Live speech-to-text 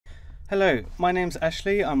Hello, my name's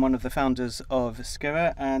Ashley. I'm one of the founders of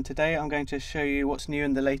Skira, and today I'm going to show you what's new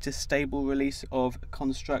in the latest stable release of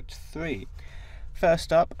Construct 3.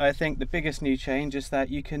 First up, I think the biggest new change is that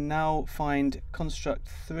you can now find Construct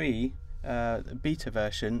 3 beta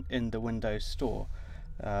version in the Windows Store.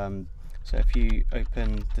 So if you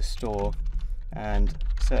open the store and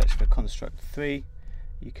search for Construct 3,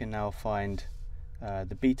 you can now find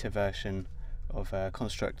the beta version of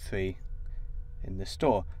Construct 3 in the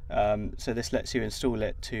store. So this lets you install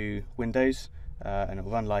it to Windows and it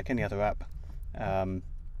will run like any other app. You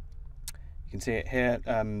can see it here,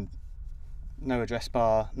 no address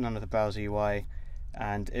bar, none of the browser UI,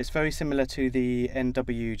 and it's very similar to the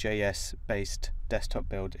NWJS based desktop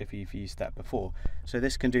build if you've used that before. So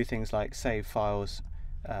this can do things like save files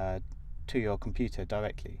to your computer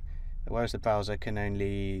directly, whereas the browser can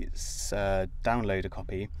only download a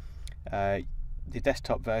copy. The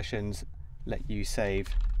desktop versions let you save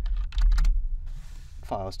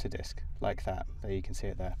files to disk like that. There, you can see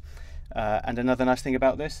it there. And another nice thing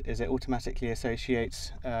about this is it automatically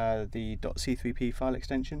associates the .c3p file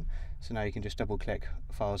extension, so now you can just double click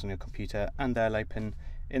files on your computer and they'll open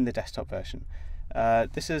in the desktop version.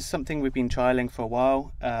 This is something we've been trialing for a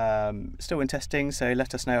while, still in testing, so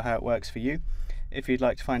let us know how it works for you. If you'd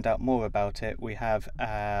like to find out more about it, we have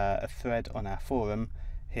a thread on our forum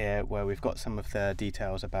here where we've got some of the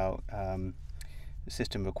details about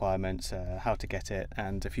system requirements, how to get it,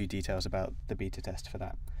 and a few details about the beta test for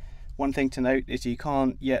that. One thing to note is you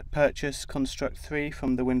can't yet purchase Construct 3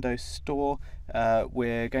 from the Windows Store.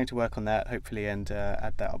 We're going to work on that hopefully and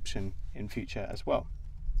add that option in future as well.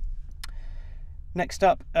 Next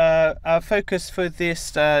up, our focus for this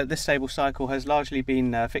stable cycle has largely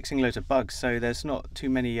been fixing loads of bugs, so there's not too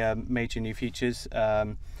many major new features.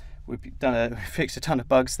 We've fixed a ton of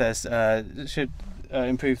bugs. There's should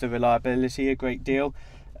improve the reliability a great deal.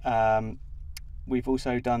 We've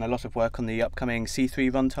also done a lot of work on the upcoming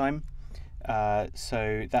C3 runtime,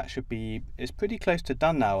 so that should be, it's pretty close to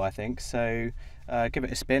done now, I think. So give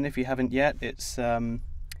it a spin if you haven't yet. It's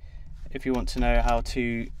if you want to know how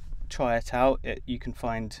to try it out, you can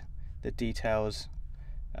find the details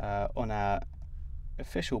on our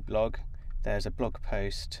official blog. There's a blog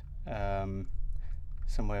post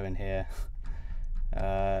somewhere in here.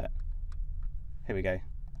 Here we go.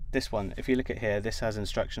 This one, if you look at here, this has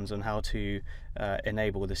instructions on how to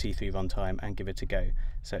enable the C3 runtime and give it a go.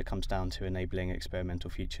 So it comes down to enabling experimental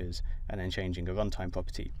features and then changing a runtime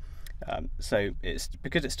property. So it's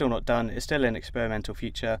because it's still not done, it's still an experimental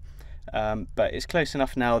feature, but it's close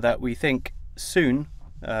enough now that we think soon,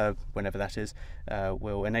 whenever that is,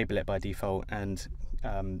 we'll enable it by default and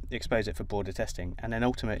expose it for broader testing, and then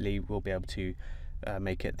ultimately we'll be able to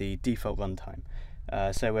make it the default runtime.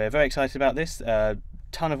 So we're very excited about this.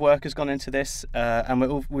 Ton of work has gone into this, and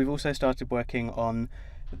we've also started working on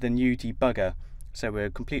the new debugger. So we're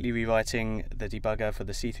completely rewriting the debugger for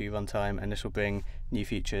the C3 runtime, and this will bring new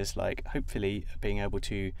features like hopefully being able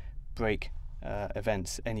to break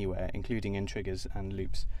events anywhere, including in triggers and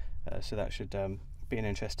loops. So that should be an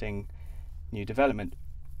interesting new development.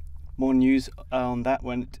 More news on that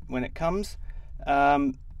when it comes.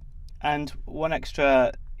 And one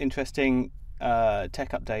extra interesting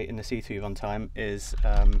tech update in the C3 runtime is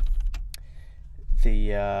let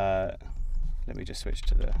me just switch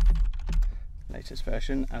to the latest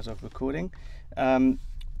version as of recording. One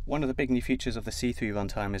of the big new features of the C3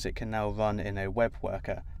 runtime is it can now run in a web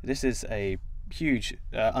worker. This is a huge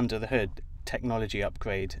under the hood technology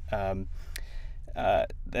upgrade.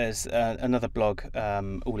 There's another blog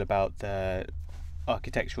all about the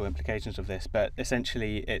architectural implications of this, but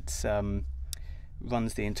essentially it's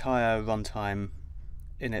runs the entire runtime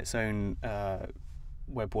in its own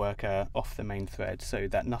web worker off the main thread, so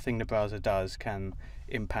that nothing the browser does can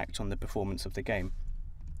impact on the performance of the game.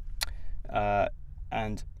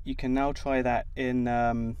 And you can now try that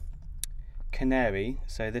in Canary.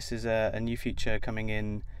 So this is a new feature coming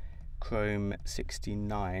in Chrome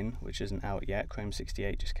 69, which isn't out yet. Chrome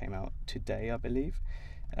 68 just came out today, I believe.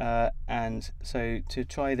 And so to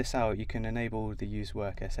try this out, you can enable the use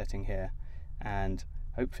worker setting here, and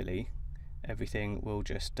hopefully everything will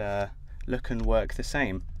just look and work the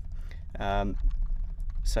same.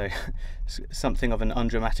 So something of an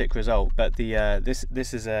undramatic result, but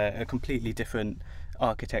this is a completely different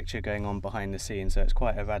architecture going on behind the scenes, so it's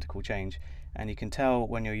quite a radical change, and you can tell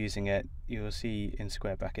when you're using it. You will see in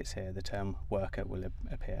square brackets here the term worker will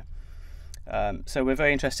appear. So we're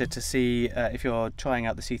very interested to see if you're trying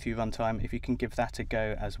out the C3 runtime, if you can give that a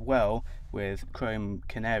go as well with Chrome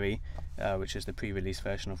Canary, which is the pre-release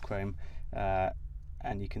version of Chrome,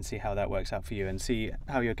 and you can see how that works out for you and see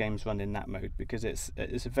how your games run in that mode, because it's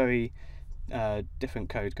a very different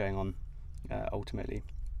code going on ultimately.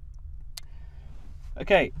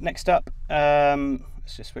 Okay, next up,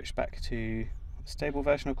 let's just switch back to stable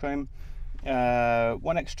version of Chrome.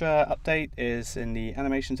 One extra update is in the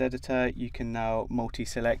animations editor you can now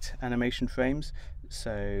multi-select animation frames.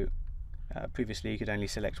 So previously you could only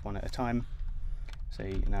select one at a time, so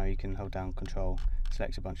now you can hold down Control,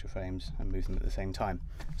 select a bunch of frames and move them at the same time.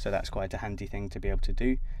 So that's quite a handy thing to be able to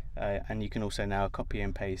do, and you can also now copy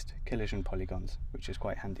and paste collision polygons, which is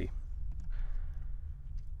quite handy.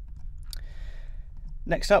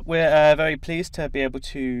 Next up, we're very pleased to be able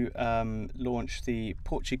to launch the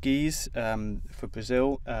Portuguese for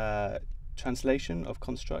Brazil translation of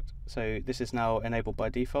Construct. So this is now enabled by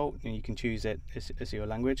default, and you can choose it as your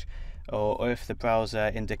language, or if the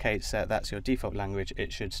browser indicates that that's your default language,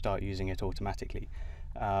 it should start using it automatically.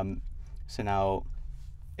 So now,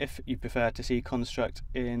 if you prefer to see Construct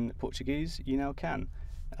in Portuguese, you now can.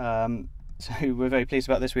 So we're very pleased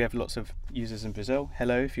about this. We have lots of users in Brazil.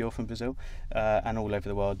 Hello if you're from Brazil, and all over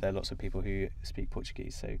the world there are lots of people who speak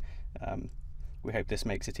Portuguese. So we hope this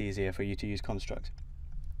makes it easier for you to use Construct.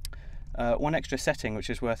 One extra setting which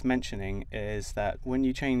is worth mentioning is that when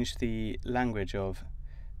you change the language of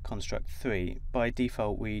Construct 3, by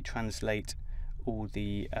default we translate all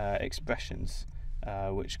the expressions,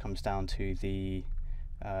 which comes down to the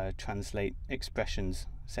translate expressions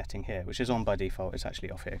setting here, which is on by default. It's actually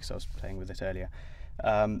off here because I was playing with it earlier.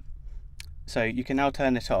 So you can now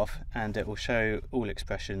turn it off and it will show all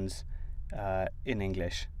expressions in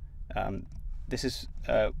English. This is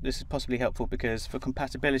possibly helpful because for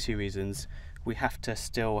compatibility reasons we have to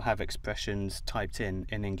still have expressions typed in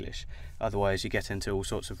English, otherwise you get into all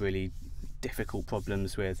sorts of really difficult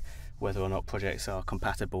problems with whether or not projects are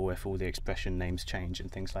compatible if all the expression names change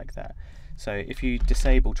and things like that. So if you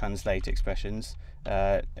disable translate expressions,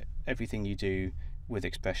 everything you do with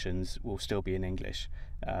expressions will still be in English,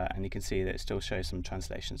 and you can see that it still shows some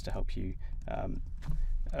translations to help you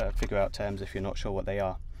figure out terms if you're not sure what they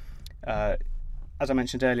are. As I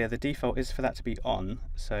mentioned earlier, the default is for that to be on,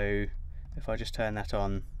 so if I just turn that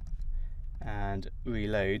on and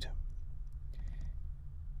reload,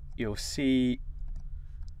 you'll see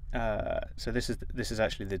so this is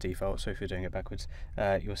actually the default, so if you're doing it backwards,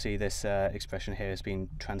 you'll see this expression here has been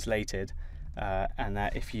translated, and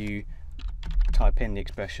that if you type in the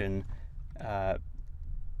expression,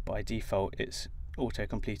 by default it's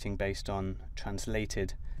auto-completing based on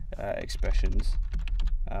translated expressions.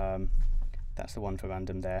 That's the one for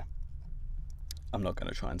random there. I'm not going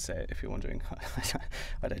to try and say it if you're wondering.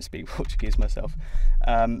 I don't speak Portuguese myself.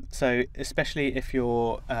 So especially if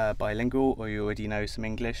you're bilingual or you already know some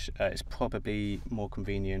English, it's probably more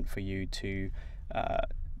convenient for you to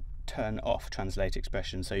turn off translate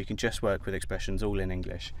expressions, so you can just work with expressions all in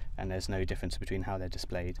English and there's no difference between how they're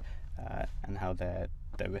displayed and how they're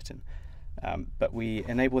written. But we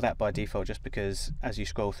enable that by default just because as you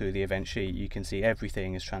scroll through the event sheet you can see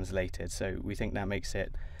everything is translated, so we think that makes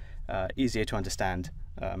it easier to understand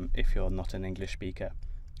if you're not an English speaker.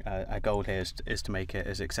 Our goal here is to make it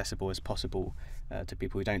as accessible as possible to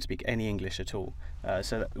people who don't speak any English at all.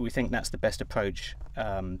 So we think that's the best approach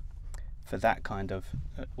for that kind of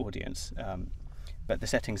audience. But the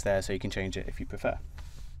setting's there so you can change it if you prefer.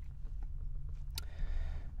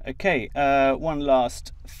 Okay, one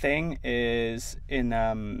last thing is in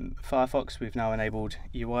Firefox we've now enabled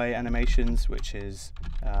UI animations, which is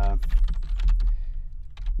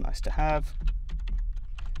nice to have.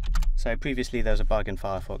 So previously there was a bug in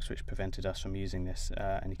Firefox which prevented us from using this,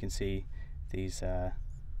 and you can see these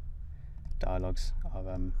dialogues are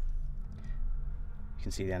you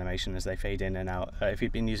can see the animation as they fade in and out. If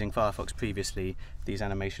you'd been using Firefox previously, these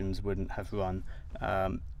animations wouldn't have run.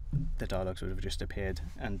 The dialogues would have just appeared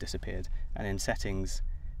and disappeared, and in settings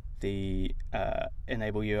the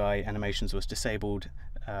enable UI animations was disabled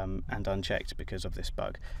and unchecked because of this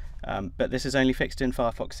bug. But this is only fixed in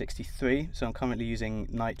Firefox 63, so I'm currently using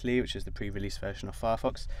Nightly, which is the pre-release version of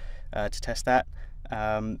Firefox, to test that.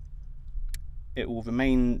 It will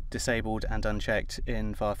remain disabled and unchecked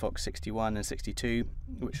in Firefox 61 and 62,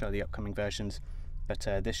 which are the upcoming versions, but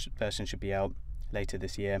this version should be out later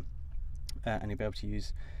this year, and you'll be able to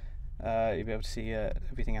use you'll be able to see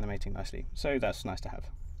everything animating nicely, so that's nice to have.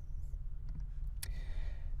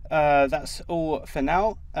 That's all for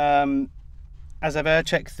now. As ever,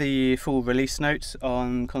 check the full release notes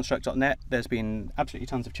on construct.net. There's been absolutely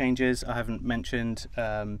tons of changes. I haven't mentioned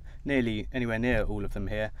nearly anywhere near all of them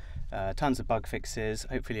here. Tons of bug fixes.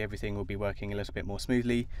 Hopefully everything will be working a little bit more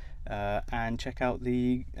smoothly. And check out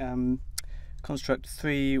the Construct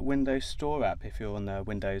 3 Windows Store app if you're on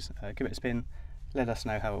Windows. Give it a spin, let us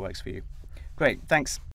know how it works for you. Great, thanks.